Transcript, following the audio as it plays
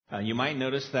You might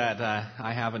notice that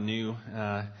I have a new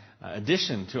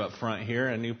addition to up front here,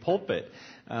 a new pulpit.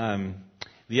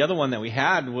 The other one that we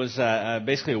had was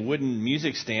basically a wooden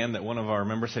music stand that one of our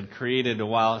members had created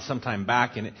sometime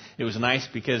back, and it was nice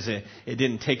because it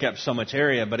didn't take up so much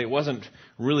area, but it wasn't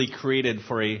really created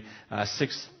for a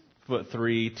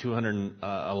 6'3", 200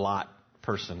 a lot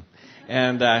person.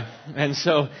 And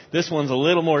so this one's a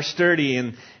little more sturdy,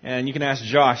 and you can ask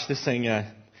Josh, this thing,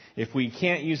 if we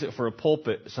can't use it for a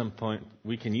pulpit at some point,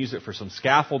 we can use it for some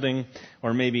scaffolding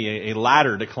or maybe a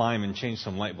ladder to climb and change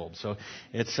some light bulbs. So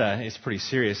it's pretty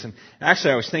serious. And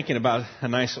actually, I was thinking about a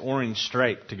nice orange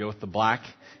stripe to go with the black,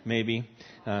 maybe.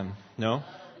 No?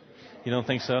 You don't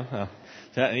think so? Oh.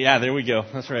 Yeah, there we go.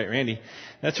 That's right, Randy.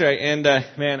 That's right. And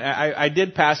man, I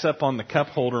did pass up on the cup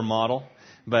holder model,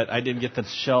 but I did get the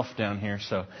shelf down here.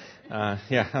 So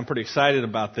yeah, I'm pretty excited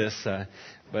about this,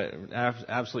 but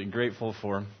absolutely grateful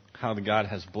for how the God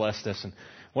has blessed us. And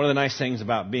one of the nice things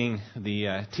about being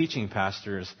the teaching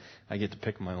pastor is I get to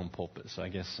pick my own pulpit. So I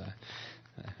guess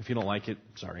if you don't like it,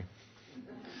 sorry.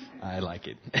 I like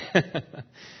it.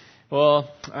 Well,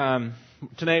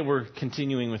 tonight we're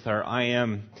continuing with our I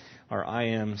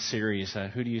am series.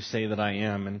 Who do you say that I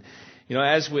am? And you know,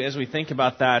 as we think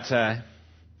about that,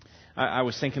 I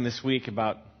was thinking this week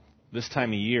about this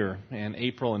time of year and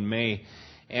April and May,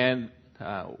 and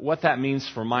what that means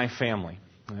for my family.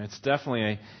 It's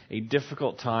definitely a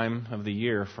difficult time of the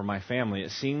year for my family.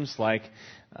 It seems like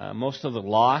most of the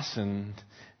loss and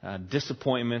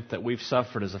disappointment that we've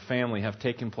suffered as a family have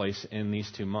taken place in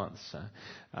these 2 months.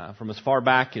 From as far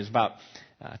back as about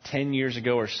 10 years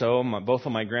ago or so, both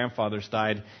of my grandfathers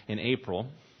died in April.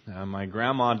 My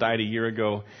grandma died a year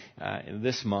ago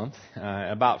this month.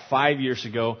 About 5 years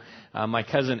ago, my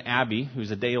cousin Abby,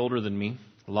 who's a day older than me,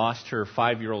 lost her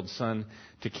 5-year-old son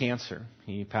to cancer.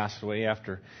 He passed away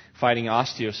after fighting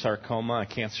osteosarcoma, a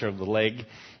cancer of the leg,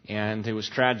 and it was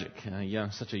tragic.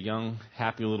 Such a young,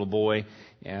 happy little boy,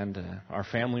 and our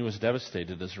family was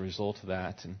devastated as a result of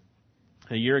that. And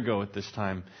a year ago at this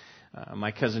time,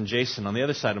 my cousin Jason, on the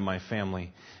other side of my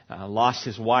family, lost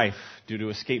his wife due to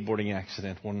a skateboarding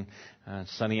accident. One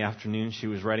sunny afternoon, she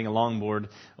was riding a longboard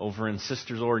over in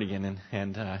Sisters, Oregon,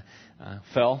 and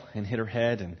fell and hit her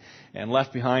head and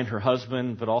left behind her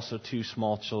husband, but also 2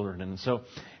 small children. And so,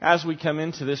 as we come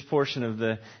into this portion of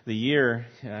the year,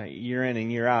 year in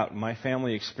and year out, my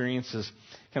family experiences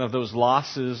kind of those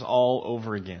losses all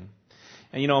over again.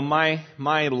 And you know, my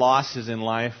losses in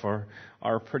life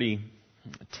are pretty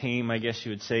tame, I guess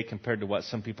you would say, compared to what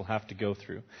some people have to go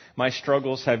through. My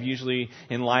struggles have usually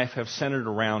in life have centered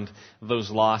around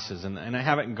those losses, and I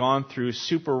haven't gone through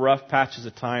super rough patches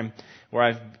of time where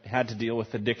I've had to deal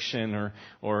with addiction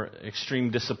or extreme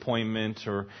disappointment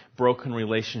or broken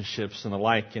relationships and the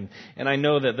like. And I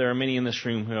know that there are many in this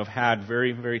room who have had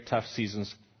very, very tough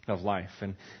seasons of life,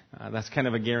 and that's kind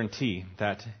of a guarantee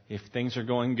that if things are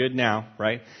going good now,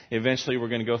 right, eventually we're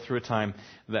going to go through a time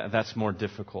that's more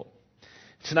difficult.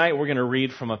 Tonight we're going to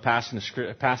read from a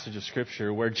passage of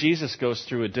Scripture where Jesus goes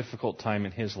through a difficult time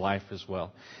in His life as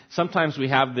well. Sometimes we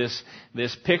have this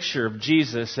picture of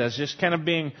Jesus as just kind of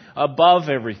being above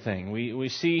everything. We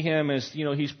see Him as, you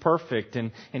know, He's perfect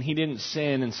and He didn't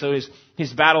sin, and so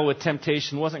His battle with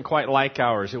temptation wasn't quite like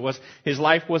ours. His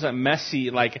life wasn't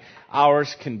messy like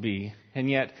ours can be. And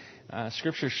yet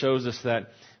Scripture shows us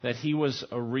that He was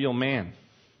a real man.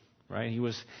 Right?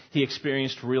 He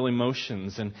experienced real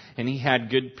emotions, and he had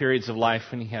good periods of life,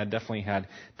 and he definitely had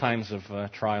times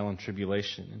of trial and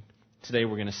tribulation. And today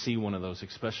we're going to see one of those,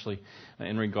 especially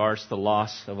in regards to the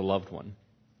loss of a loved one.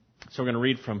 So we're going to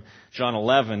read from John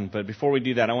 11, but before we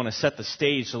do that, I want to set the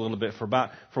stage a little bit for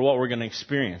what we're going to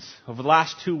experience. Over the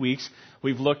last 2 weeks,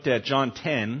 we've looked at John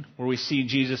 10, where we see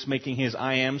Jesus making His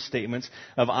I am statements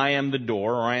of I am the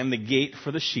door, or I am the gate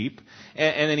for the sheep,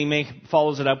 and then He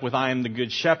follows it up with I am the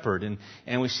good shepherd,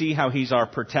 and we see how He's our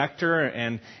protector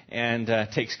and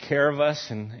takes care of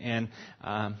us and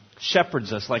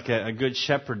shepherds us like a good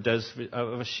shepherd does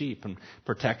of a sheep, and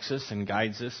protects us and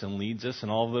guides us and leads us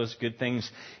and all of those good things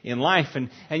in life.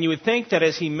 And you would think that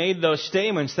as He made those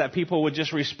statements that people would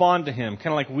just respond to Him, kind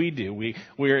of like we do.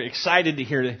 We're excited to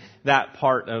hear that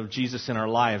part of Jesus in our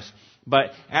lives.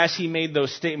 But as He made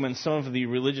those statements, some of the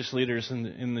religious leaders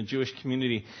in the Jewish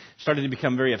community started to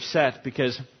become very upset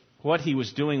because what He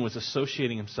was doing was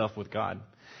associating Himself with God.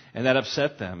 And that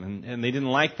upset them, and they didn't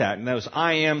like that. And those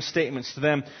I am statements to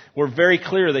them were very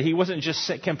clear that He wasn't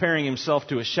just comparing Himself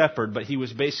to a shepherd, but He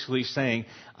was basically saying,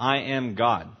 I am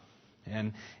God.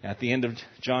 And at the end of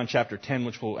John chapter 10,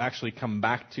 which we'll actually come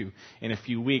back to in a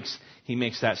few weeks, he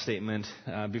makes that statement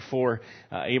before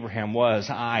Abraham was,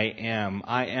 I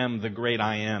am the great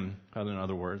I am, in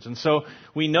other words. And so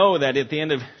we know that at the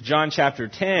end of John chapter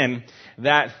 10,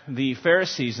 that the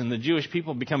Pharisees and the Jewish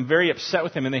people become very upset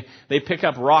with him, and they pick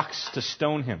up rocks to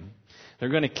stone him. They're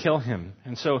going to kill him.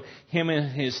 And so him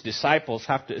and his disciples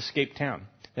have to escape town.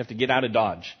 They have to get out of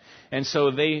Dodge. And so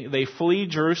they flee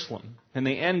Jerusalem. And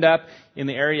they end up in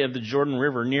the area of the Jordan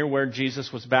River near where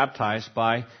Jesus was baptized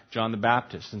by John the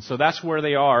Baptist. And so that's where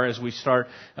they are as we start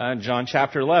John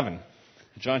chapter 11.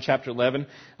 John chapter 11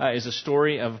 is a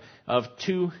story of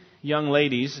two young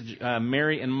ladies,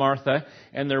 Mary and Martha,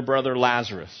 and their brother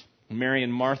Lazarus. Mary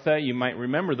and Martha, you might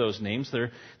remember those names.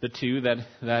 They're the two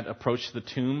that approached the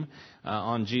tomb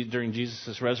during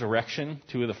Jesus' resurrection,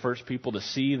 two of the first people to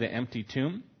see the empty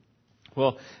tomb.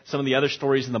 Well, some of the other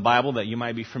stories in the Bible that you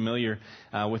might be familiar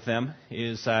with them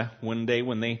is one day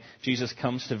when Jesus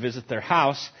comes to visit their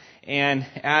house, and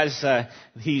as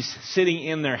he's sitting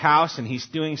in their house and he's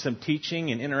doing some teaching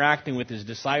and interacting with his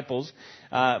disciples,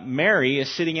 Mary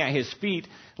is sitting at his feet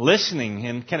listening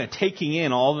and kind of taking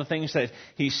in all the things that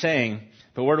he's saying.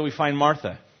 But where do we find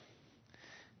Martha?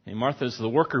 And Martha's the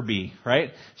worker bee, right?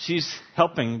 She's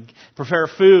helping prepare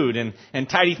food and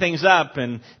tidy things up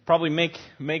and probably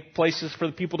make places for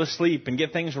the people to sleep and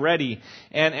get things ready.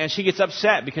 And she gets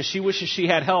upset because she wishes she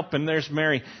had help. And there's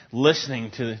Mary listening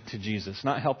to Jesus,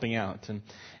 not helping out.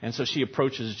 And so she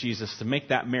approaches Jesus to make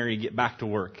that Mary get back to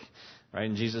work, right?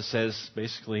 And Jesus says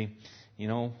basically,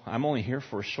 I'm only here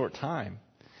for a short time.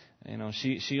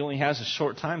 She only has a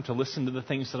short time to listen to the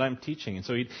things that I'm teaching. And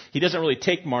so he doesn't really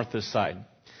take Martha's side.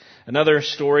 Another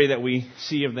story that we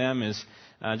see of them is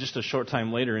just a short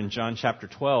time later in John chapter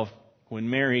 12, when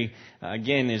Mary,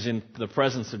 again, is in the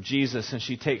presence of Jesus, and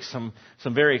she takes some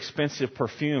very expensive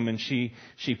perfume, and she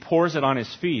pours it on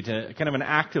his feet, kind of an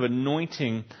act of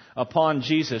anointing upon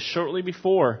Jesus shortly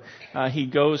before he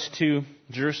goes to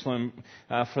Jerusalem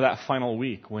for that final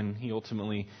week when he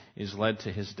ultimately is led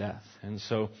to his death. And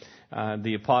so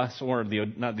the apostle, or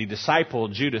not the disciple,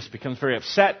 Judas, becomes very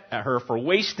upset at her for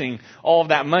wasting all of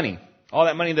that money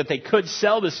that they could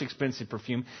sell this expensive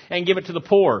perfume and give it to the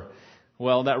poor.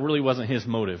 Well, that really wasn't his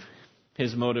motive.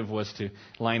 His motive was to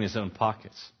line his own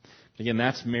pockets. Again,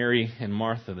 that's Mary and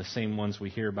Martha, the same ones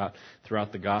we hear about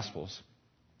throughout the Gospels.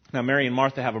 Now, Mary and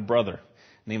Martha have a brother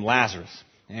named Lazarus.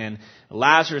 And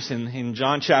Lazarus in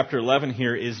John chapter 11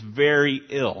 here is very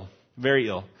ill. Very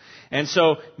ill. And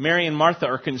so Mary and Martha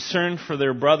are concerned for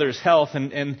their brother's health,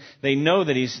 and they know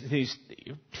that he's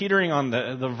teetering on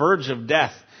the verge of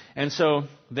death. And so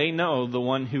they know the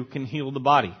one who can heal the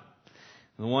body,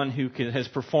 the one who has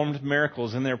performed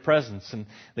miracles in their presence. And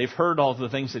they've heard all the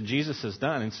things that Jesus has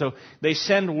done. And so they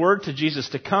send word to Jesus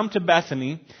to come to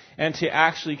Bethany and to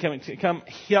actually come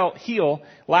heal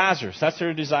Lazarus. That's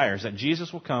their desires, that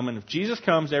Jesus will come. And if Jesus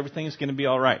comes, everything's going to be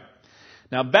all right.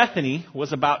 Now, Bethany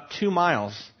was about 2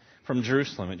 miles from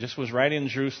Jerusalem. It just was right in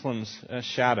Jerusalem's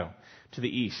shadow to the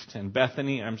east. And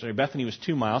Bethany was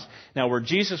 2 miles. Now, where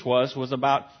Jesus was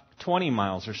about 20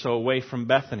 miles or so away from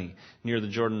Bethany, near the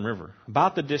Jordan River.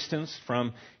 About the distance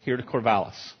from here to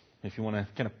Corvallis, if you want to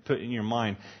kind of put in your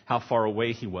mind how far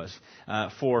away he was.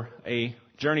 For a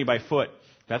journey by foot,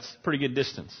 that's a pretty good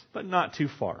distance, but not too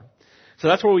far. So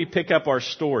that's where we pick up our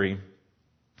story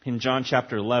in John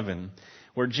chapter 11,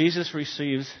 where Jesus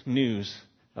receives news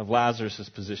of Lazarus'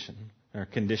 position or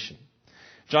condition.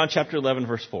 John chapter 11,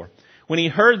 verse 4. When he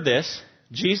heard this,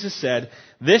 Jesus said,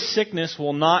 "This sickness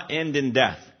will not end in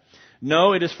death.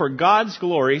 No, it is for God's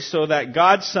glory, so that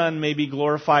God's Son may be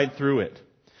glorified through it."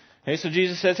 Okay, so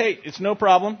Jesus says, hey, it's no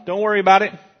problem. Don't worry about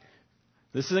it.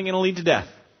 This isn't going to lead to death.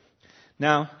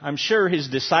 Now, I'm sure his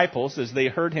disciples, as they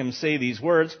heard him say these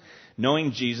words,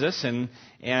 knowing Jesus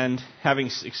and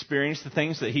having experienced the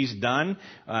things that he's done,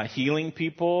 healing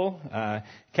people,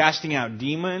 casting out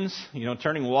demons,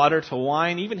 turning water to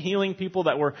wine, even healing people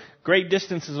that were great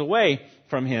distances away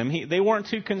from him, they weren't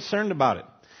too concerned about it.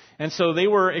 And so they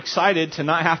were excited to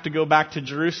not have to go back to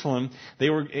Jerusalem.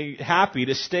 They were happy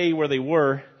to stay where they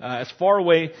were, as far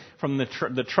away from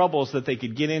the troubles that they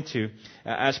could get into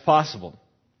as possible.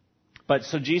 But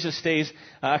so Jesus stays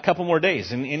a couple more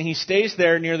days. And he stays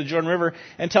there near the Jordan River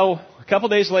until a couple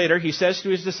days later he says to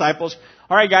his disciples,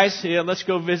 all right, guys, let's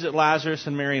go visit Lazarus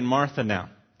and Mary and Martha now.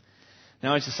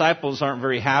 Now, his disciples aren't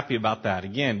very happy about that,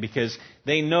 again, because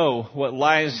they know what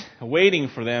lies waiting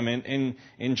for them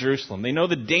in Jerusalem. They know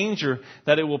the danger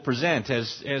that it will present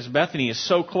as Bethany is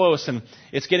so close and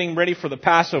it's getting ready for the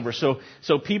Passover.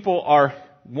 So people are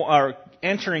are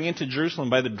entering into Jerusalem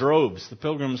by the droves. The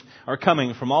pilgrims are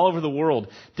coming from all over the world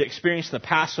to experience the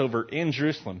Passover in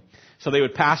Jerusalem. So they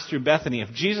would pass through Bethany.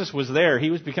 If Jesus was there,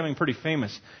 he was becoming pretty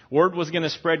famous. Word was going to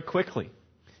spread quickly.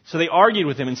 So they argued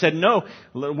with him and said, no,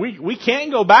 we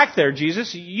can't go back there,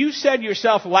 Jesus. You said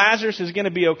yourself Lazarus is going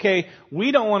to be okay.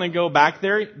 We don't want to go back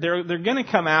there. They're going to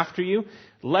come after you.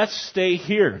 Let's stay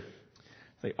here.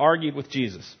 They argued with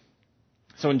Jesus.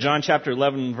 So in John chapter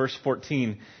 11, verse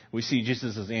 14, we see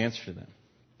Jesus' answer to them.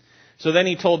 So then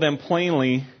he told them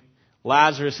plainly,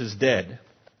 Lazarus is dead.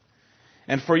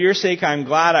 And for your sake I am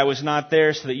glad I was not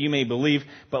there so that you may believe,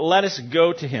 but let us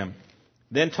go to him.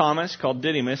 Then Thomas, called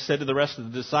Didymus, said to the rest of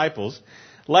the disciples,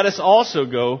 let us also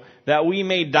go that we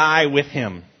may die with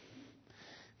him.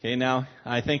 Okay, now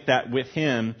I think that with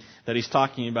him that he's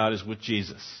talking about is with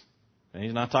Jesus. And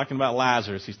he's not talking about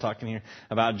Lazarus, he's talking here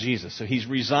about Jesus. So he's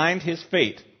resigned his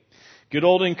fate. Good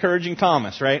old encouraging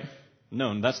Thomas, right?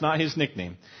 No, that's not his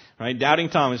nickname. Right? Doubting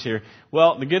Thomas here.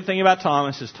 Well, the good thing about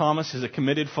Thomas is a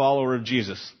committed follower of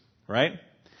Jesus. Right?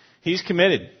 He's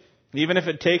committed. Even if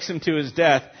it takes him to his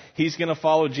death, he's going to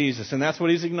follow Jesus. And that's what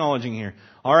he's acknowledging here.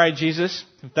 All right, Jesus,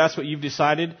 if that's what you've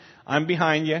decided, I'm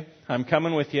behind you. I'm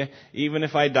coming with you, even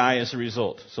if I die as a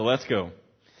result. So let's go.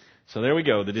 So there we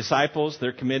go. The disciples,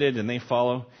 they're committed and they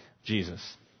follow Jesus.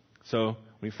 So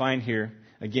we find here,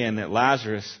 again, that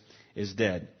Lazarus is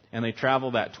dead. And they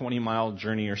travel that 20-mile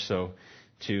journey or so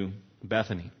to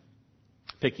Bethany.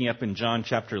 Picking up in John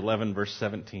chapter 11, verse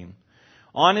 17.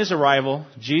 On his arrival,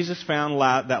 Jesus found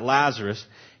that Lazarus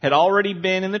had already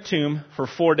been in the tomb for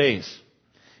 4 days.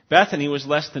 Bethany was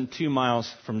less than 2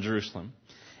 miles from Jerusalem.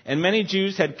 And many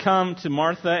Jews had come to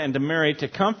Martha and to Mary to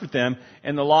comfort them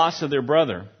in the loss of their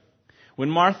brother. When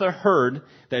Martha heard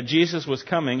that Jesus was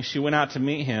coming, she went out to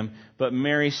meet him, but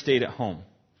Mary stayed at home.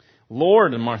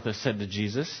 Lord, Martha said to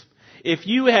Jesus, if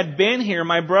you had been here,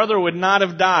 my brother would not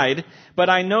have died, but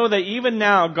I know that even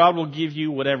now God will give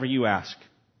you whatever you ask.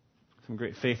 Some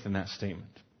great faith in that statement.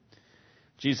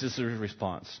 Jesus'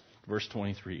 response, verse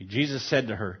 23. Jesus said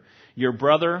to her, your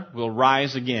brother will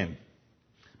rise again.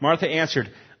 Martha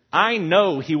answered, I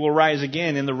know he will rise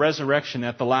again in the resurrection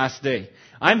at the last day.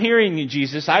 I'm hearing you,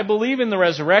 Jesus. I believe in the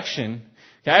resurrection.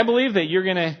 Okay, I believe that you're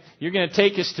gonna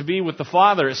take us to be with the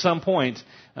Father at some point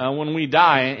when we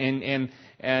die and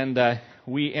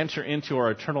we enter into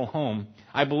our eternal home.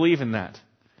 I believe in that.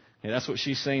 Okay, that's what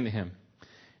she's saying to him.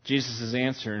 Jesus'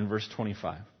 answer in verse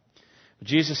 25.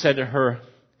 Jesus said to her,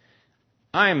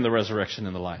 I am the resurrection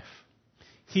and the life.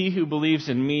 He who believes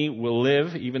in me will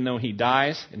live even though he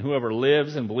dies, and whoever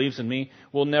lives and believes in me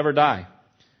will never die.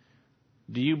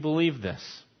 Do you believe this?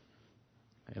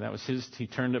 Okay, that was he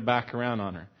turned it back around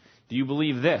on her. Do you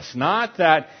believe this? Not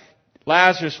that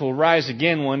Lazarus will rise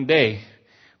again one day,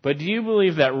 but do you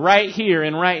believe that right here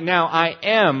and right now I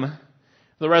am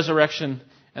the resurrection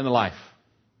and the life?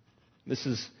 This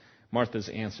is Martha's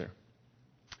answer.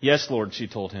 Yes, Lord, she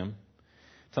told him.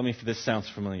 Tell me if this sounds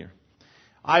familiar.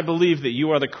 I believe that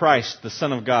you are the Christ, the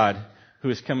Son of God, who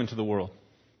has come into the world.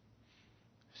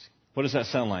 What does that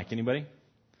sound like? Anybody?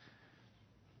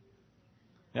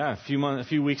 Yeah, a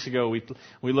few weeks ago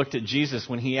we looked at Jesus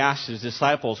when he asked his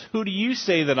disciples, who do you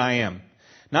say that I am?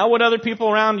 Not what other people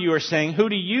around you are saying. Who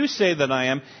do you say that I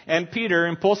am? And Peter,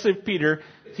 impulsive Peter,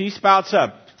 he spouts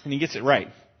up and he gets it right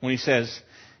when he says,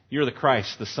 you're the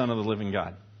Christ, the Son of the living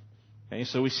God. Okay,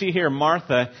 so we see here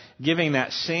Martha giving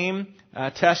that same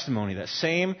testimony, that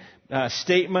same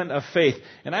statement of faith.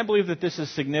 And I believe that this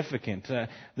is significant.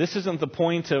 This isn't the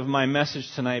point of my message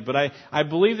tonight, but I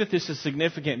believe that this is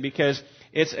significant because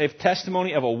it's a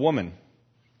testimony of a woman.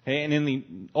 Okay, and in the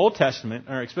Old Testament,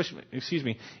 or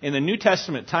especially, in the New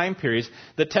Testament time periods,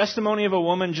 the testimony of a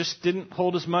woman just didn't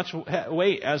hold as much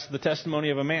weight as the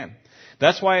testimony of a man.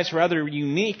 That's why it's rather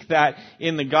unique that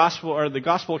in the gospel, or the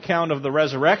gospel account of the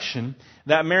resurrection,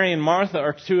 that Mary and Martha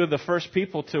are two of the first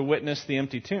people to witness the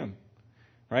empty tomb.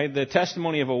 Right? The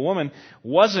testimony of a woman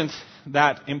wasn't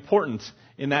that important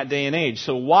in that day and age.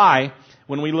 So why,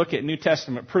 when we look at New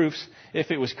Testament proofs,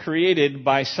 if it was created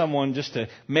by someone just to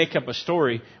make up a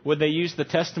story, would they use the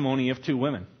testimony of two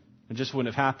women? It just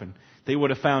wouldn't have happened. They would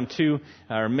have found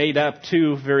made up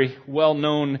two very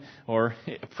well-known or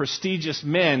prestigious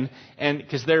men, and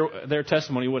because their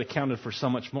testimony would have counted for so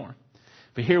much more.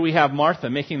 But here we have Martha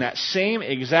making that same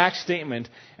exact statement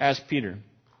as Peter.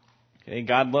 Okay,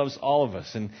 God loves all of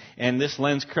us, and this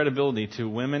lends credibility to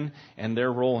women and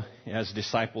their role as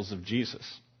disciples of Jesus.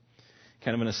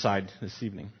 Kind of an aside this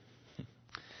evening.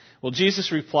 Well,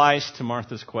 Jesus replies to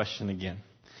Martha's question again.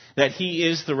 That he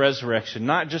is the resurrection.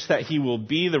 Not just that he will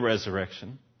be the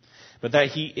resurrection, but that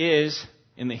he is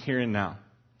in the here and now.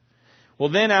 Well,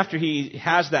 then after he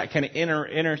has that kind of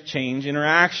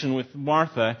interaction with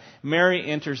Martha, Mary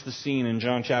enters the scene in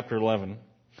John chapter 11.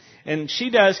 And she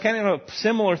does kind of a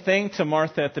similar thing to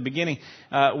Martha at the beginning,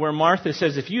 where Martha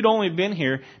says, if you'd only been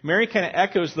here, Mary kind of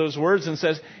echoes those words and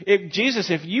says, Jesus,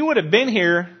 if you would have been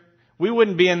here, we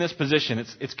wouldn't be in this position.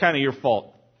 It's kind of your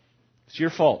fault. It's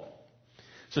your fault.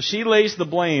 So she lays the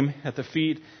blame at the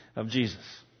feet of Jesus,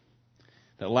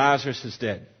 that Lazarus is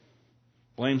dead.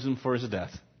 Blames him for his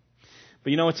death. But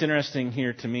you know what's interesting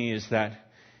here to me is that,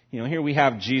 here we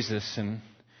have Jesus and,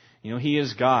 He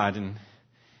is God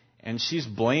and she's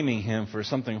blaming Him for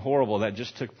something horrible that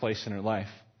just took place in her life.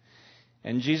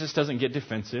 And Jesus doesn't get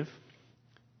defensive.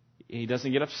 He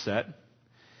doesn't get upset.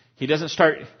 He doesn't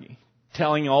start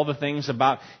telling all the things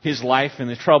about His life and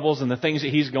the troubles and the things that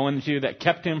He's going through that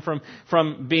kept Him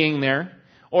from being there.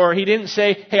 Or He didn't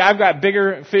say, hey, I've got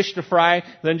bigger fish to fry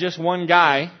than just one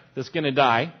guy that's going to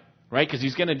die. Right? Because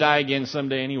he's going to die again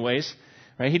someday anyways.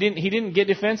 Right? He didn't get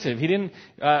defensive. He didn't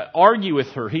argue with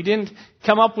her. He didn't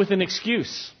come up with an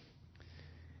excuse.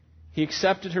 He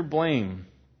accepted her blame.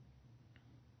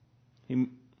 He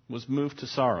was moved to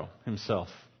sorrow himself.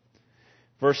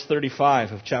 Verse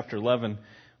 35 of chapter 11,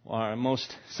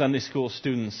 most Sunday school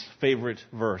students' favorite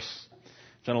verse.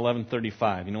 John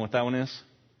 11:35. You know what that one is?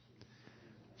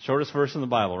 Shortest verse in the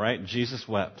Bible, right? Jesus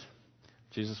wept.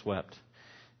 Jesus wept.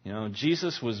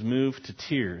 Jesus was moved to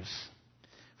tears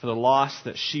for the loss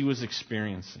that she was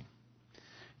experiencing.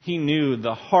 He knew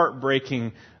the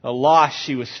heartbreaking loss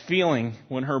she was feeling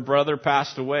when her brother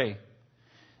passed away.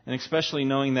 And especially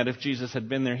knowing that if Jesus had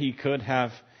been there, He could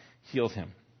have healed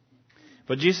him.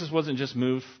 But Jesus wasn't just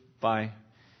moved by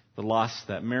the loss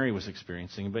that Mary was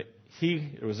experiencing, but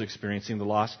He was experiencing the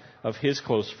loss of His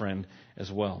close friend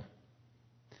as well.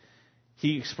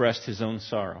 He expressed His own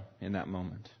sorrow in that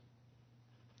moment.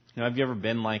 Have you ever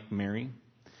been like Mary?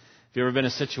 Have you ever been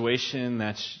in a situation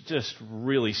that's just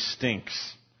really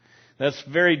stinks? That's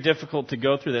very difficult to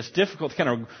go through. That's difficult to kind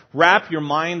of wrap your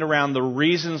mind around the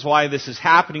reasons why this is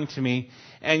happening to me.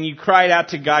 And you cried out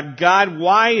to God, God,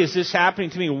 why is this happening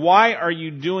to me? Why are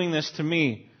you doing this to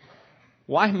me?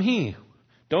 Why me?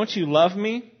 Don't you love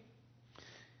me?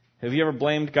 Have you ever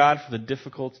blamed God for the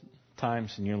difficult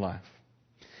times in your life?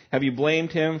 Have you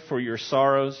blamed Him for your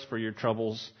sorrows, for your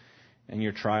troubles, and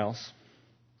your trials?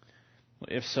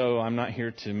 Well, if so, I'm not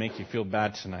here to make you feel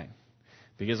bad tonight,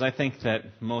 because I think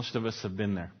that most of us have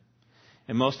been there.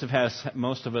 And most of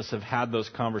us have had those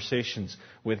conversations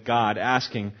with God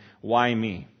asking, why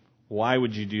me? Why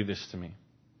would you do this to me?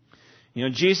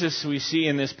 Jesus, we see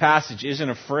in this passage, isn't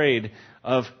afraid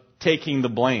of taking the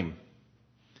blame.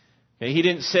 Okay, He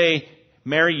didn't say,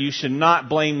 Mary, you should not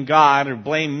blame God or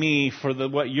blame me for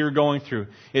what you're going through.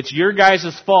 It's your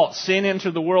guys' fault. Sin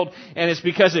entered the world, and it's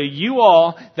because of you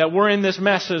all that we're in this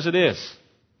mess as it is.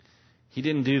 He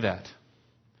didn't do that.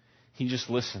 He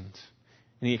just listened.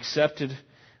 And He accepted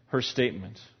her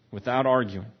statement without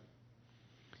arguing.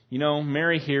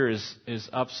 Mary here is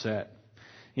upset.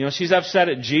 She's upset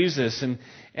at Jesus,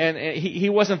 and he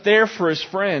wasn't there for his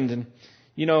friend.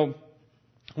 And,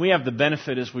 we have the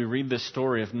benefit as we read this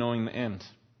story of knowing the end.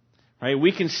 Right?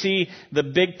 We can see the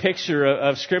big picture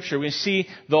of Scripture. We see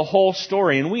the whole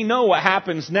story, and we know what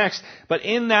happens next. But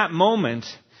in that moment,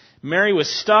 Mary was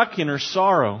stuck in her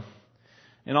sorrow,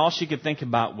 and all she could think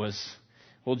about was,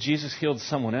 well, Jesus healed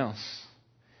someone else.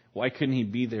 Why couldn't He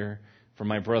be there for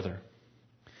my brother?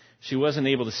 She wasn't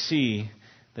able to see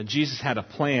that Jesus had a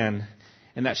plan,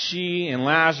 and that she and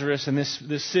Lazarus and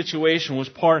this situation was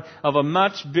part of a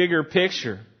much bigger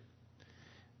picture.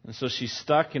 And so she's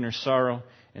stuck in her sorrow,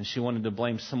 and she wanted to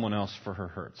blame someone else for her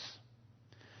hurts.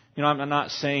 I'm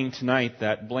not saying tonight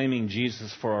that blaming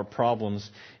Jesus for our problems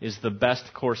is the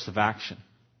best course of action.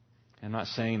 I'm not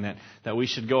saying that we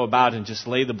should go about and just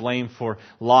lay the blame for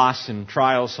loss and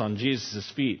trials on Jesus'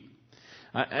 feet.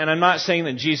 And I'm not saying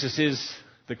that Jesus is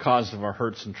the cause of our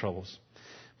hurts and troubles.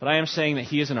 But I am saying that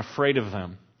He isn't afraid of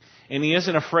them. And He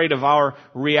isn't afraid of our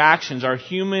reactions, our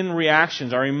human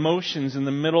reactions, our emotions in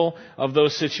the middle of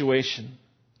those situations.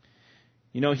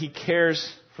 He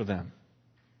cares for them.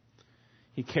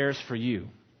 He cares for you.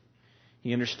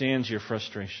 He understands your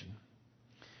frustration.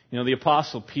 The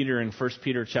Apostle Peter in 1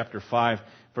 Peter chapter 5,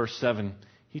 verse 7,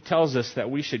 he tells us that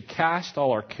we should cast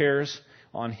all our cares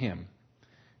on Him.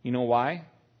 You know why?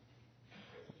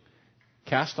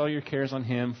 Cast all your cares on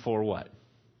Him for what?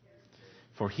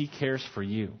 For He cares for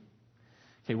you.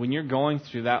 Okay, when you're going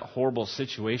through that horrible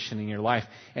situation in your life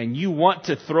and you want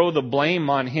to throw the blame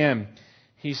on Him,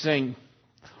 He's saying,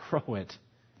 throw it.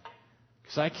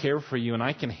 Because I care for you and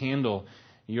I can handle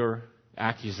your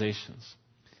accusations.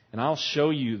 And I'll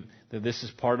show you that this is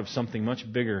part of something much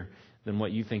bigger than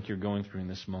what you think you're going through in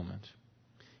this moment.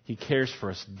 He cares for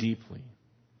us deeply.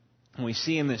 And we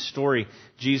see in this story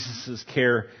Jesus'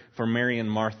 care for Mary and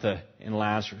Martha and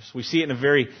Lazarus. We see it in a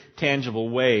very tangible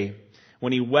way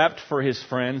when He wept for His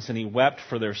friends and He wept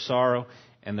for their sorrow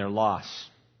and their loss.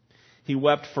 He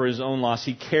wept for His own loss.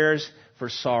 He cares for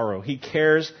sorrow. He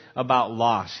cares about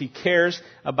loss. He cares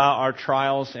about our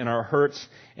trials and our hurts.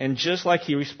 And just like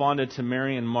He responded to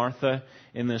Mary and Martha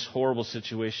in this horrible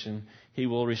situation, He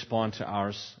will respond to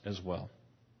ours as well.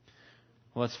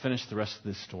 Well, let's finish the rest of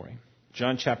this story.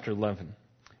 John chapter 11,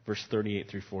 verse 38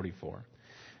 through 44.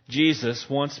 Jesus,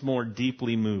 once more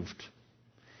deeply moved,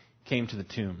 came to the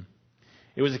tomb.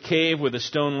 It was a cave with a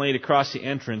stone laid across the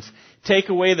entrance. "Take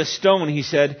away the stone," He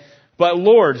said. "But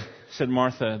Lord," said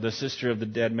Martha, the sister of the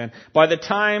dead man, by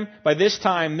this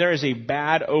time there is a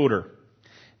bad odor,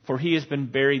 for he has been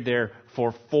buried there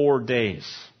for 4 days."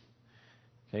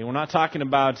 Okay, we're not talking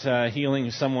about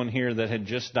healing someone here that had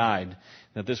just died,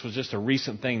 that this was just a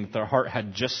recent thing, that their heart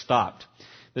had just stopped.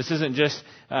 This isn't just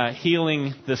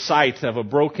healing the sight of a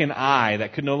broken eye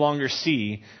that could no longer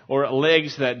see, or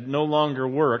legs that no longer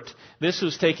worked. This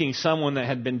was taking someone that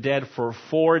had been dead for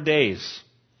 4 days.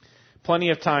 Plenty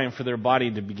of time for their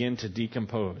body to begin to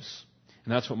decompose.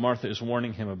 And that's what Martha is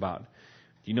warning Him about. Do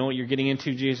you know what you're getting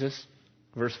into, Jesus?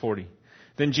 Verse 40.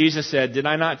 Then Jesus said, "Did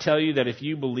I not tell you that if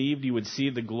you believed, you would see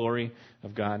the glory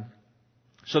of God?"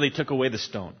 So they took away the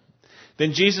stone.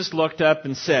 Then Jesus looked up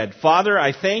and said, "Father,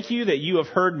 I thank you that you have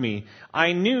heard me.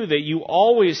 I knew that you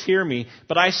always hear me,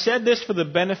 but I said this for the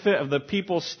benefit of the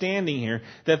people standing here,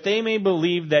 that they may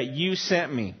believe that you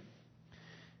sent me."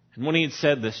 And when He had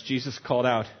said this, Jesus called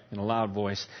out in a loud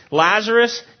voice,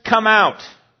 "Lazarus, come out!"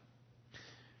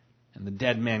 And the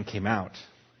dead man came out,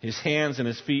 his hands and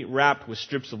his feet wrapped with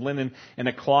strips of linen and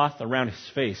a cloth around his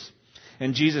face.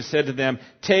 And Jesus said to them,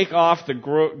 "Take off the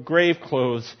grave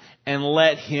clothes and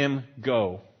let him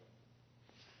go."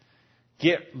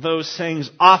 Get those things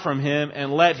off from him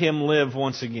and let him live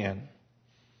once again.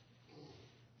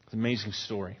 It's an amazing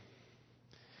story.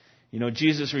 You know,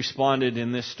 Jesus responded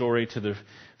in this story to the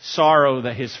sorrow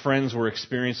that His friends were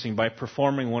experiencing by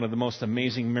performing one of the most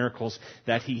amazing miracles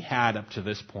that He had up to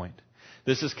this point.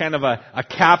 This is kind of a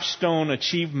capstone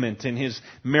achievement in His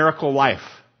miracle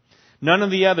life. None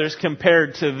of the others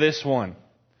compared to this one.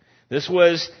 This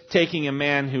was taking a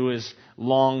man who is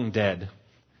long dead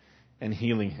and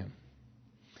healing him.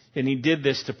 And He did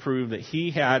this to prove that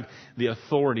He had the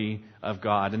authority of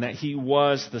God and that He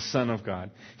was the Son of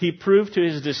God. He proved to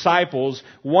His disciples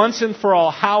once and for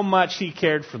all how much He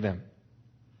cared for them.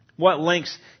 What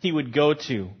lengths He would go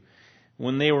to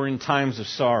when they were in times of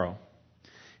sorrow.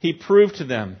 He proved to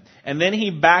them. And then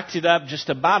He backed it up just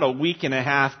about a week and a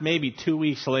half, maybe 2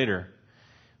 weeks later,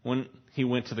 when He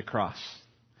went to the cross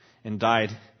and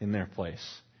died in their place.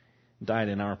 Died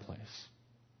in our place.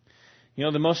 You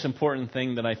know, the most important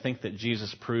thing that I think that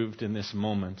Jesus proved in this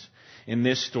moment, in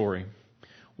this story,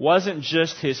 wasn't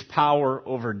just His power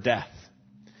over death.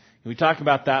 We talk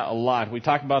about that a lot. We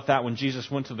talk about that when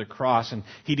Jesus went to the cross and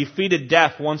He defeated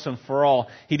death once and for all.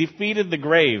 He defeated the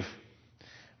grave.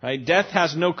 Right? Death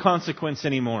has no consequence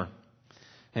anymore.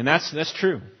 And that's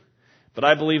true. But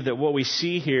I believe that what we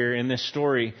see here in this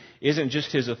story isn't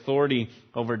just His authority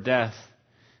over death,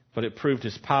 but it proved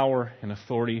His power and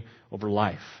authority over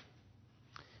life.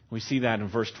 We see that in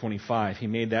verse 25. He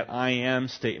made that I am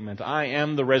statement. I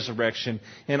am the resurrection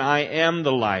and I am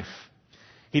the life.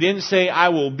 He didn't say, I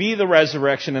will be the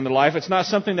resurrection and the life. It's not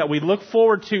something that we look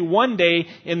forward to one day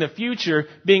in the future,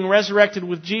 being resurrected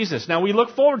with Jesus. Now, we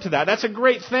look forward to that. That's a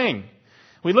great thing.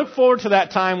 We look forward to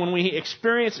that time when we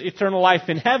experience eternal life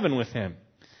in heaven with Him.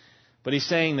 But He's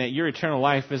saying that your eternal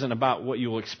life isn't about what you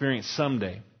will experience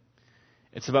someday.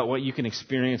 It's about what you can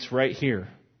experience right here.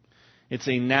 It's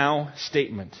a now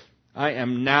statement. I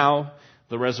am now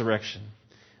the resurrection.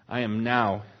 I am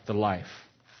now the life.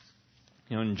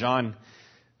 You know, in John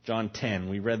 10,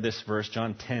 we read this verse,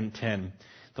 John 10:10,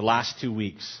 the last 2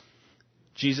 weeks.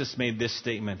 Jesus made this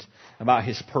statement about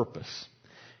His purpose.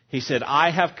 He said,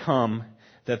 I have come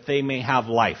that they may have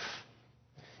life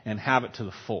and have it to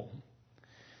the full.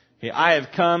 Okay, I have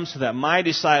come so that my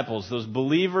disciples, those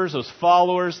believers, those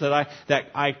followers that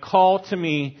I call to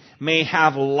me, may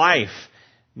have life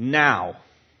now.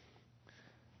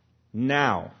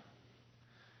 Now.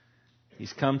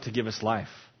 He's come to give us life.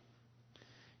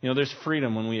 You know, there's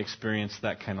freedom when we experience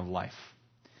that kind of life.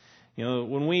 You know,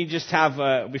 when we just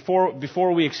have,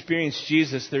 before we experience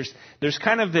Jesus, there's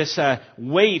kind of this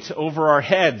weight over our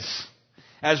heads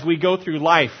as we go through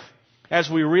life, as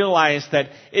we realize that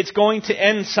it's going to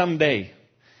end someday.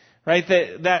 Right?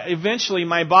 That eventually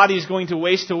my body is going to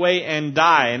waste away and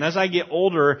die. And as I get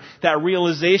older, that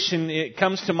realization, it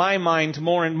comes to my mind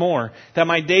more and more that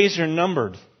my days are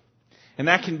numbered. And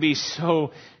that can be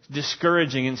so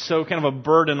discouraging and so kind of a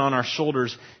burden on our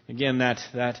shoulders. Again,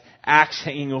 that axe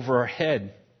hanging over our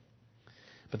head.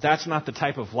 But that's not the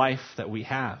type of life that we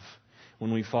have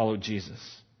when we follow Jesus.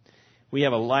 We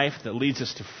have a life that leads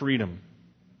us to freedom.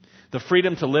 The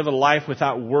freedom to live a life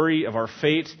without worry of our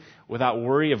fate, without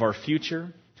worry of our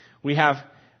future. We have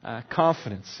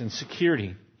confidence and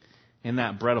security in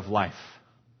that bread of life.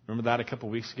 Remember that a couple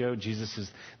weeks ago? Jesus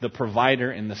is the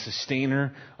provider and the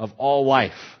sustainer of all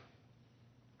life.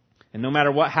 And no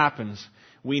matter what happens,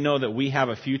 we know that we have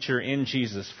a future in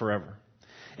Jesus forever.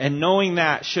 And knowing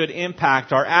that should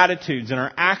impact our attitudes and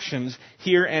our actions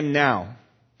here and now.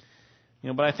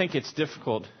 But I think it's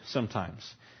difficult sometimes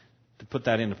to put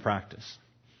that into practice.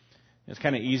 It's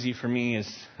kind of easy for me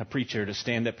as a preacher to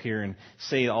stand up here and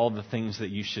say all the things that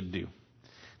you should do.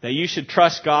 That you should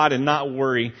trust God and not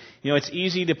worry. It's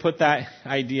easy to put that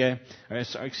idea,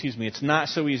 it's not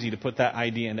so easy to put that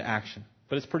idea into action.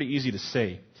 But it's pretty easy to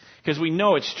say. Because we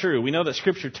know it's true. We know that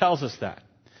Scripture tells us that.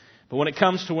 But when it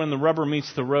comes to when the rubber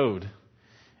meets the road,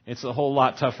 it's a whole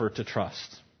lot tougher to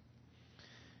trust.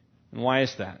 And why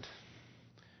is that?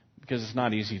 Because it's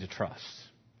not easy to trust.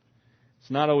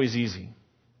 It's not always easy.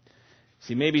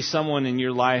 See, maybe someone in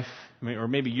your life, or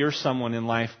maybe you're someone in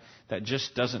life that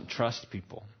just doesn't trust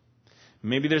people.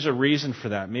 Maybe there's a reason for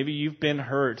that. Maybe you've been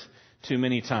hurt too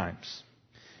many times.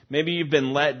 Maybe you've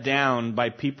been let down by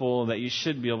people that you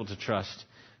should be able to trust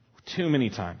too many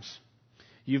times.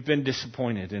 You've been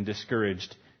disappointed and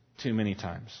discouraged too many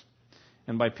times.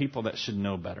 And by people that should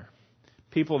know better.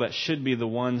 People that should be the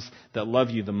ones that love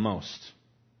you the most.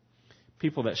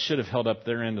 People that should have held up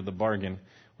their end of the bargain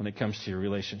when it comes to your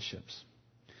relationships.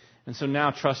 And so now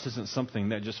trust isn't something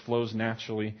that just flows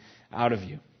naturally out of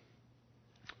you.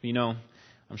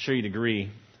 I'm sure you'd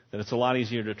agree that it's a lot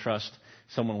easier to trust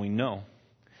someone we know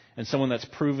and someone that's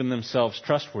proven themselves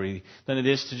trustworthy than it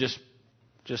is to just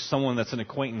someone that's an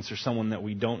acquaintance or someone that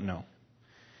we don't know.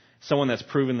 Someone that's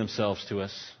proven themselves to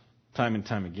us time and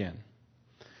time again.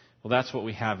 Well, that's what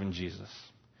we have in Jesus.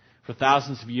 For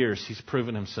thousands of years, He's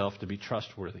proven Himself to be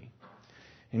trustworthy.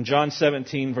 In John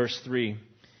 17, verse 3,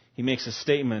 He makes a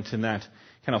statement in that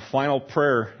kind of final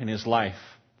prayer in His life,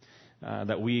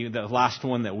 the last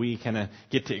one that we kind of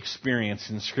get to experience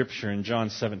in Scripture in John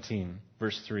 17,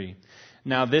 verse 3.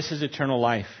 Now this is eternal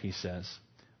life, He says.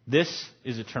 This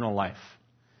is eternal life.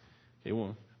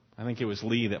 I think it was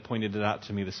Lee that pointed it out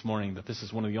to me this morning that this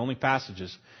is one of the only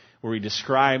passages where he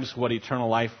describes what eternal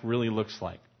life really looks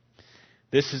like.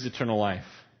 This is eternal life,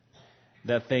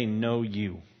 that they know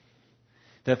you.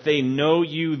 That they know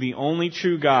you, the only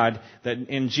true God, that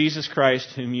in Jesus Christ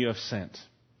whom you have sent.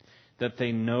 That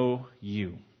they know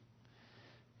you.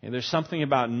 And there's something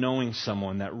about knowing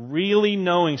someone, that really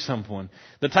knowing someone.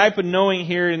 The type of knowing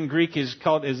here in Greek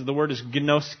the word is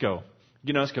gnosko.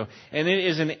 Gnosko. And it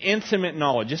is an intimate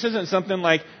knowledge. This isn't something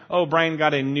like, oh, Brian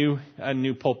got a new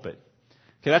pulpit.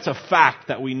 Okay, that's a fact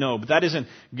that we know, but that isn't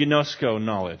gnosko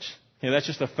knowledge. Okay, that's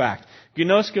just a fact.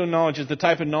 Gnosko knowledge is the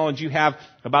type of knowledge you have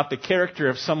about the character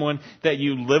of someone that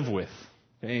you live with.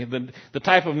 Okay, the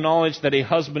type of knowledge that a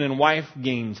husband and wife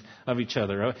gains of each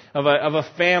other, of a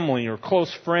family or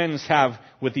close friends have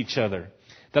with each other.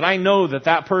 That I know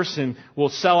that person will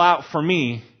sell out for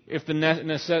me if the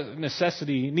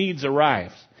needs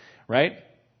arise, right?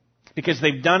 Because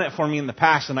they've done it for me in the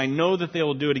past, and I know that they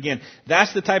will do it again.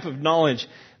 That's the type of knowledge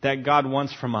that God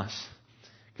wants from us.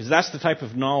 Because that's the type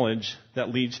of knowledge that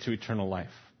leads to eternal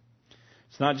life.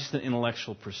 It's not just an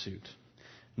intellectual pursuit,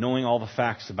 knowing all the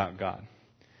facts about God.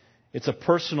 It's a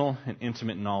personal and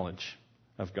intimate knowledge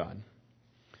of God.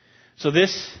 So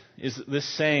this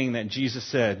saying that Jesus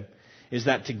said is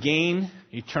that to gain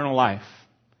eternal life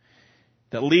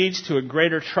that leads to a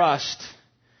greater trust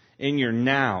in your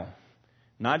now,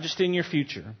 not just in your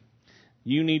future,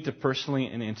 you need to personally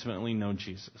and intimately know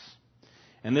Jesus.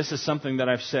 And this is something that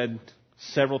I've said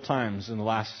several times in the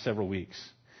last several weeks.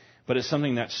 But it's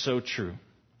something that's so true.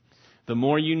 The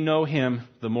more you know Him,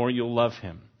 the more you'll love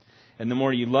Him. And the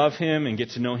more you love Him and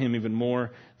get to know Him even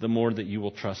more, the more that you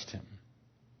will trust Him.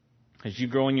 As you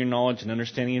grow in your knowledge and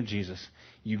understanding of Jesus,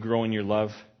 you grow in your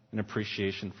love and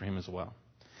appreciation for Him as well.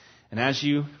 And as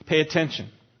you pay attention,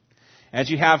 as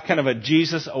you have kind of a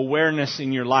Jesus awareness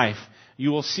in your life,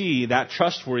 you will see that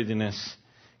trustworthiness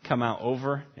come out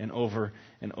over and over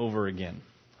and over again.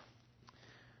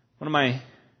 One of my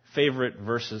favorite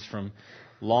verses from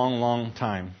long, long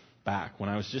time back. When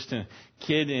I was just a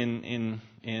kid in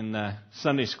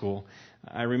Sunday school,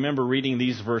 I remember reading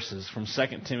these verses from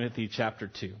 2 Timothy chapter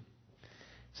 2. It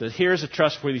says, here's a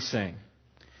trustworthy saying.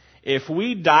 If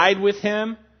we died with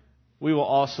him, we will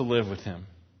also live with him.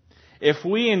 If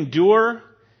we endure,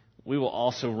 we will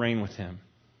also reign with him.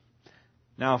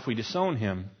 Now, if we disown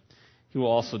him, he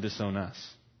will also disown us.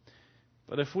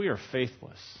 But if we are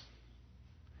faithless,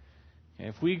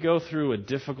 if we go through a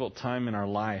difficult time in our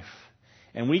life,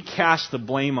 and we cast the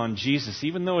blame on Jesus,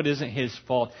 even though it isn't his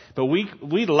fault, but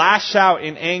we lash out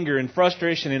in anger and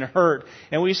frustration and hurt,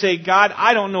 and we say, God,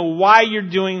 I don't know why you're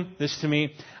doing this to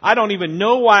me. I don't even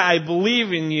know why I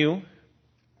believe in you.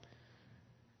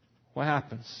 What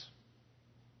happens?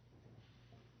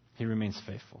 He remains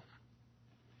faithful.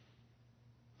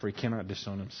 For he cannot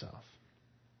disown himself.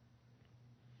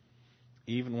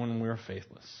 Even when we are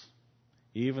faithless.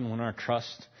 Even when our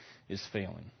trust is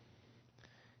failing.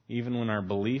 Even when our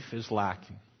belief is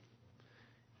lacking.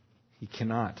 He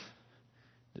cannot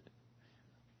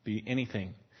be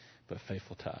anything but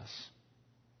faithful to us.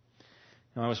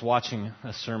 Now, I was watching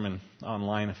a sermon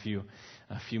online a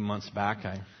few months back.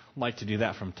 I like to do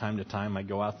that from time to time. I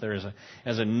go out there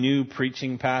as a new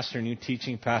preaching pastor, new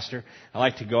teaching pastor. I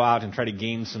like to go out and try to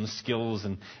gain some skills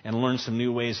and learn some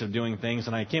new ways of doing things.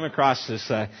 And I came across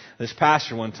this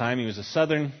pastor one time. He was a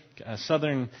southern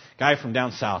guy from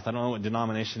down south. I don't know what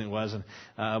denomination it was.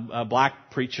 A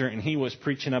black preacher, and he was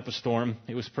preaching up a storm.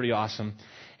 It was pretty awesome.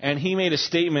 And he made a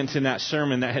statement in that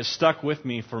sermon that has stuck with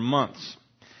me for months.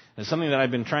 It's something that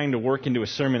I've been trying to work into a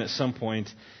sermon at some point,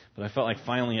 but I felt like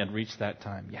finally I'd reached that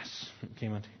time. Yes, it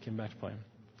came back to play.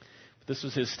 But this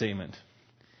was his statement.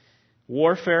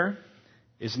 Warfare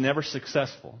is never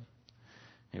successful.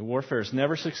 Warfare is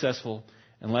never successful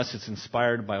unless it's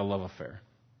inspired by a love affair.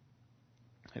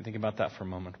 I think about that for a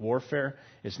moment. Warfare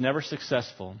is never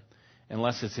successful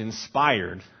unless it's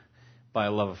inspired by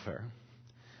a love affair.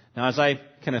 Now, as I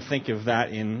kind of think of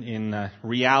that in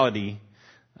reality,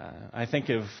 I think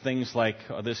of things like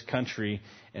this country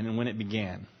and when it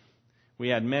began. We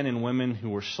had men and women who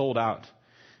were sold out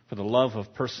for the love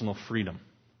of personal freedom.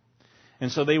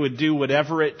 And so they would do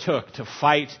whatever it took to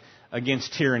fight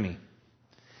against tyranny.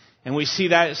 And we see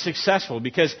that successful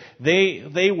because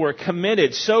they were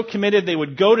committed, so committed they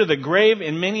would go to the grave,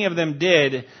 and many of them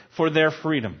did, for their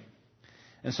freedom.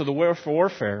 And so the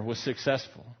warfare was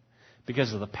successful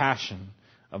because of the passion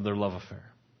of their love affair.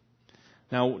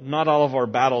 Now, not all of our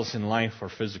battles in life are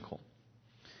physical.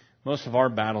 Most of our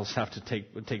battles have to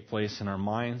take place in our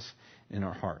minds, in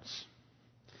our hearts.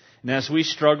 And as we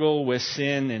struggle with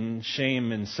sin and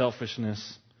shame and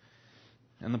selfishness,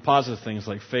 and the positive things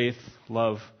like faith,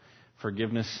 love,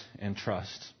 forgiveness, and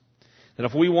trust, that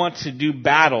if we want to do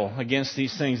battle against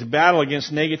these things, battle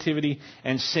against negativity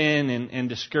and sin and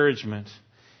discouragement,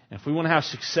 and if we want to have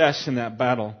success in that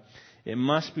battle, it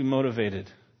must be motivated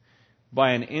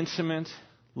by an intimate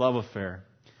love affair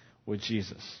with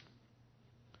Jesus.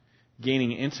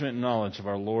 Gaining intimate knowledge of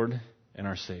our Lord and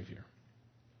our Savior.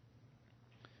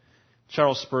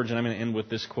 Charles Spurgeon, I'm going to end with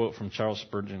this quote from Charles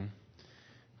Spurgeon.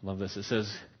 I love this. It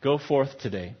says, "Go forth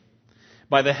today,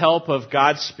 by the help of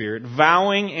God's Spirit,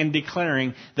 vowing and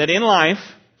declaring that in life,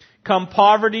 come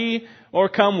poverty or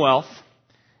come wealth,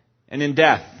 and in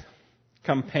death,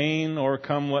 come pain or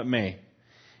come what may,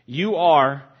 you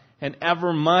are and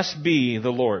ever must be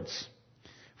the Lord's.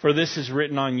 For this is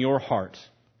written on your heart.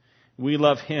 We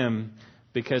love Him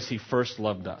because He first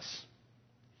loved us."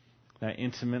 That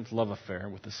intimate love affair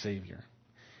with the Savior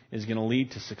is going to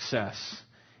lead to success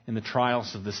in the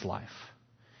trials of this life.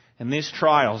 And these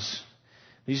trials,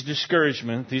 these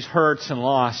discouragement, these hurts and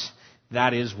loss,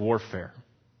 that is warfare.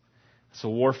 It's a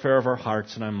warfare of our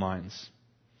hearts and our minds.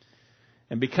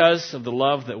 And because of the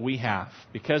love that we have,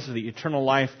 because of the eternal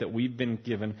life that we've been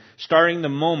given, starting the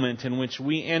moment in which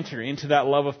we enter into that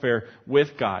love affair with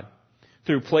God,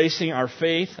 through placing our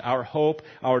faith, our hope,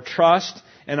 our trust,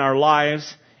 and our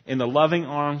lives in the loving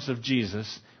arms of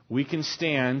Jesus, we can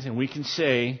stand and we can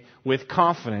say with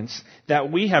confidence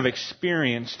that we have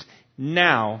experienced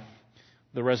now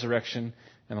the resurrection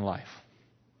and the life.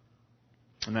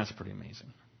 And that's pretty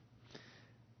amazing.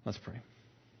 Let's pray.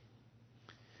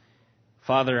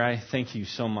 Father, I thank you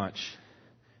so much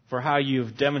for how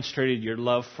you've demonstrated your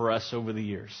love for us over the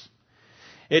years.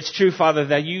 It's true, Father,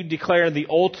 that you declared the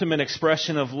ultimate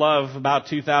expression of love about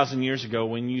 2,000 years ago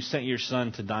when you sent your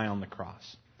Son to die on the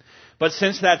cross. But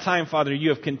since that time, Father, you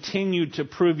have continued to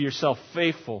prove yourself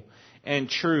faithful and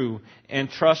true and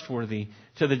trustworthy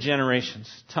to the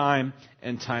generations, time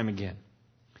and time again.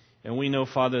 And we know,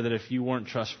 Father, that if you weren't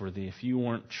trustworthy, if you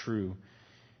weren't true,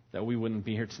 that we wouldn't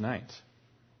be here tonight.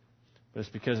 but it's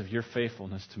because of your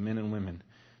faithfulness to men and women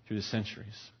through the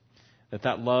centuries.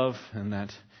 That love and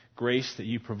that grace that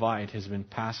you provide has been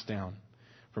passed down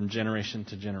from generation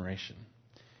to generation.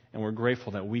 And we're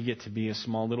grateful that we get to be a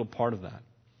small little part of that,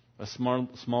 a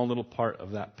small little part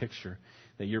of that picture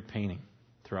that you're painting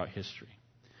throughout history.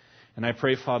 And I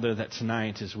pray, Father, that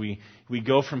tonight as we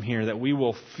go from here, that we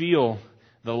will feel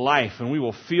the life and we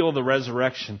will feel the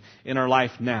resurrection in our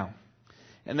life now.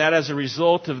 And that as a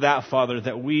result of that, Father,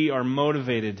 that we are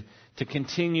motivated to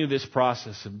continue this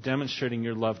process of demonstrating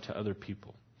your love to other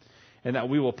people. And that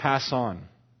we will pass on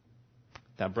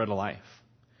that bread of life.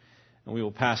 And we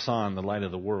will pass on the light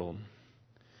of the world.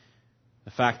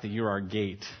 The fact that you're our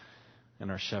gate and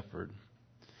our shepherd.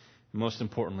 And most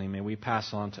importantly, may we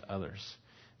pass on to others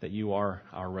that you are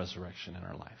our resurrection in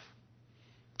our life.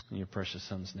 In your precious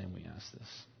Son's name we ask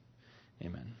this.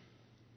 Amen.